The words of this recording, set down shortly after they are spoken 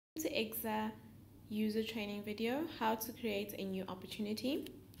To Exah user training video, how to create a new opportunity.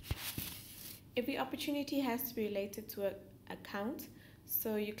 Every opportunity has to be related to an account.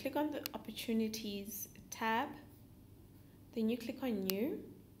 So you click on the opportunities tab, then you click on new.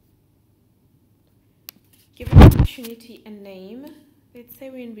 Give the opportunity a name. Let's say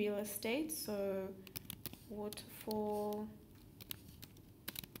we're in real estate, so waterfall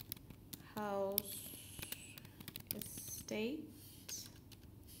house estate.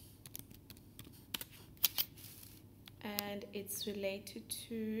 And it's related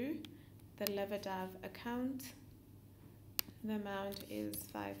to the Levadive account. The amount is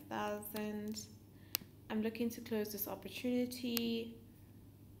 5,000. I'm looking to close this opportunity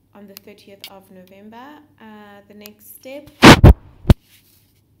on the 30th of November. The next step,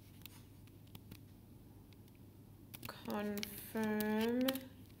 confirm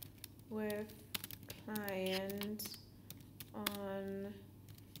with client on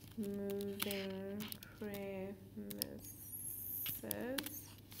moving premises.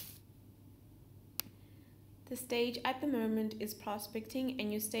 The stage at the moment is prospecting,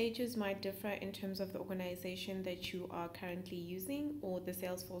 and your stages might differ in terms of the organization that you are currently using or the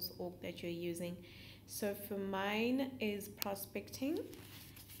Salesforce org that you're using. So for mine is prospecting,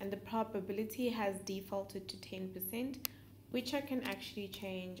 and the probability has defaulted to 10%, which I can actually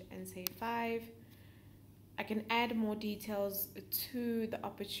change and say 5. I can add more details to the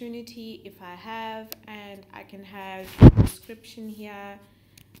opportunity if I have, and I can have a description here.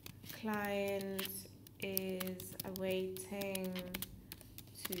 Client is awaiting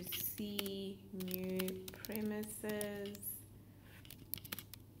to see new premises,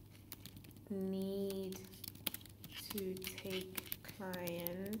 need to take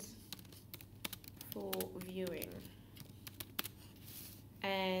client for viewing.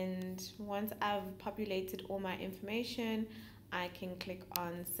 And once I've populated all my information, I can click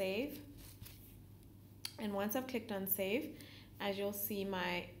on save. And once I've clicked on save, as you'll see,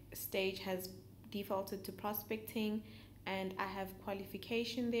 my stage has defaulted to prospecting, and I have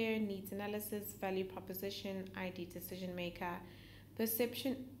qualification there, needs analysis, value proposition, ID decision maker,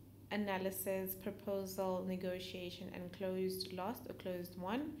 perception analysis, proposal, negotiation, and closed lost or closed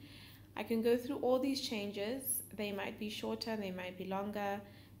won. I can go through all these changes. They might be shorter, they might be longer,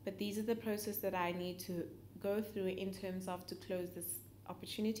 but these are the process that I need to go through in terms of to close this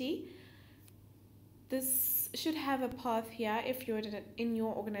opportunity. This should have a path here. If you're in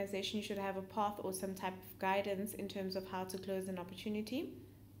your organization, you should have a path or some type of guidance in terms of how to close an opportunity.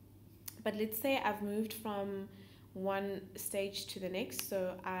 But let's say I've moved from one stage to the next,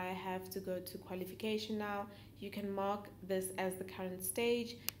 so I have to go to qualification now. You can mark this as the current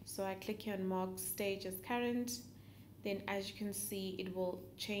stage, so I click here on mark stage as current. Then as you can see, it will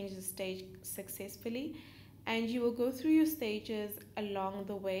change the stage successfully, and you will go through your stages along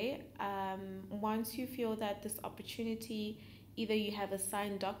the way. Once you feel that this opportunity, either you have a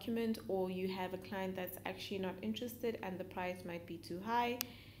signed document or you have a client that's actually not interested and the price might be too high,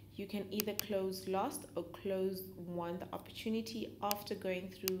 you can either close lost or close won the opportunity after going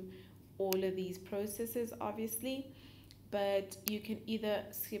through all of these processes, obviously. But you can either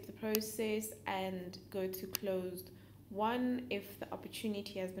skip the process and go to closed won if the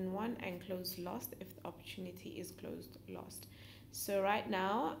opportunity has been won, and closed lost if the opportunity is closed lost. So right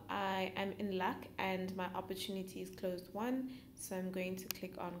now I am in luck and my opportunity is closed won, so I'm going to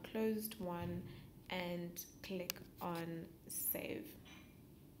click on closed won and click on save.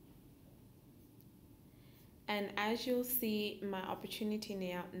 And as you'll see, my opportunity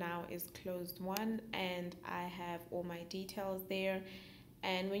now is closed won, and I have all my details there.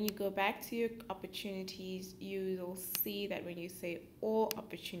 And when you go back to your opportunities, you will see that when you say all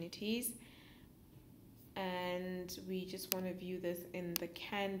opportunities, and we just want to view this in the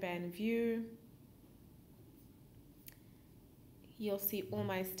Kanban view, you'll see all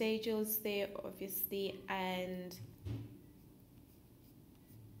my stages there, obviously, and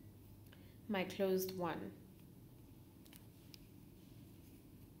my closed won.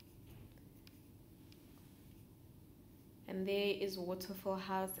 And there is waterfall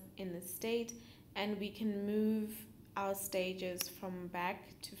house in the state, and we can move our stages from back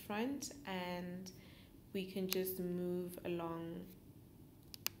to front, and we can just move along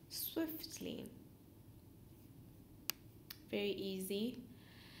swiftly. Very easy.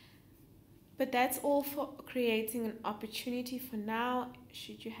 But that's all for creating an opportunity for now.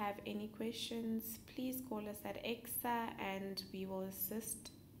 Should you have any questions, please call us at Exah and we will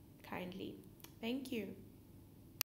assist kindly. Thank you.